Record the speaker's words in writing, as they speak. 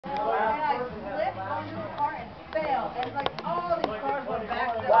And I slipped onto the car and fell. And like all these cars went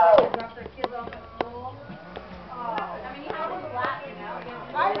back to drop their kids off at school. I mean, you have to laugh, you know?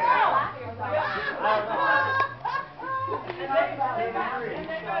 I know!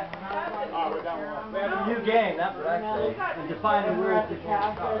 We have a new game, that's what I say. And define the words to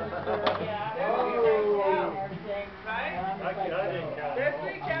count. There's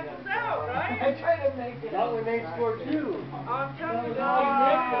three captains out, right? I tried to make it. Not when they scored two. I'm telling you.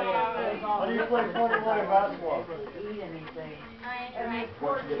 How do you play 21 in basketball? Eat anything. I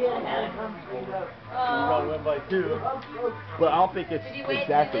Poor kid had to come straight up. We're going to win by 2. But I don't think it's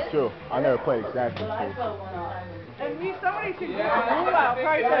exactly true. I never played exactly I true. felt one time. And me, somebody should do it.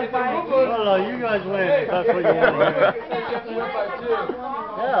 Probably said by No, you guys win. That's what you want to hear.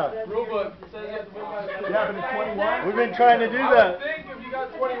 Yeah. Rule book says you have to win by 2. Yeah, but it's 21. We've been trying to do I that. would think if you got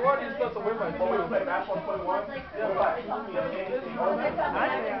 21, you're supposed to win by 2. Oh, we play basketball 21? Yeah, but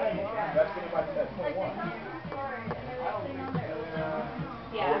that's 21.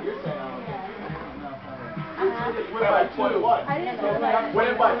 Yeah. You're saying Uh-huh. win by 21. I didn't know that.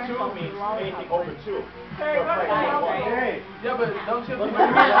 Winning by 2 means anything over 2. Hey. Yeah, but don't you I'm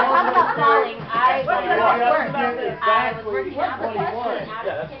not falling. I was working out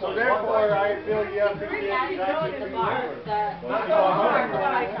Yeah, that's so therefore I feel you have to get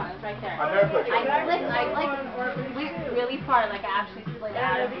I never played I went really far, like I actually slid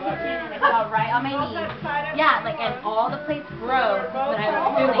out of the kitchen and I fell right on my knee. Yeah, like and all the plates broke, but I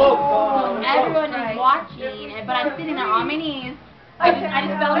was doing. So everyone is watching, but I'm sitting there on my knees. I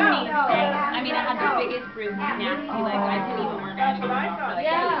just fell to my knees. I mean, I had the biggest bruise, nasty. Like I didn't even work out anymore for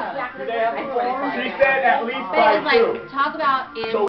like 2 weeks. She said at least But it was by 2. like, talk about if.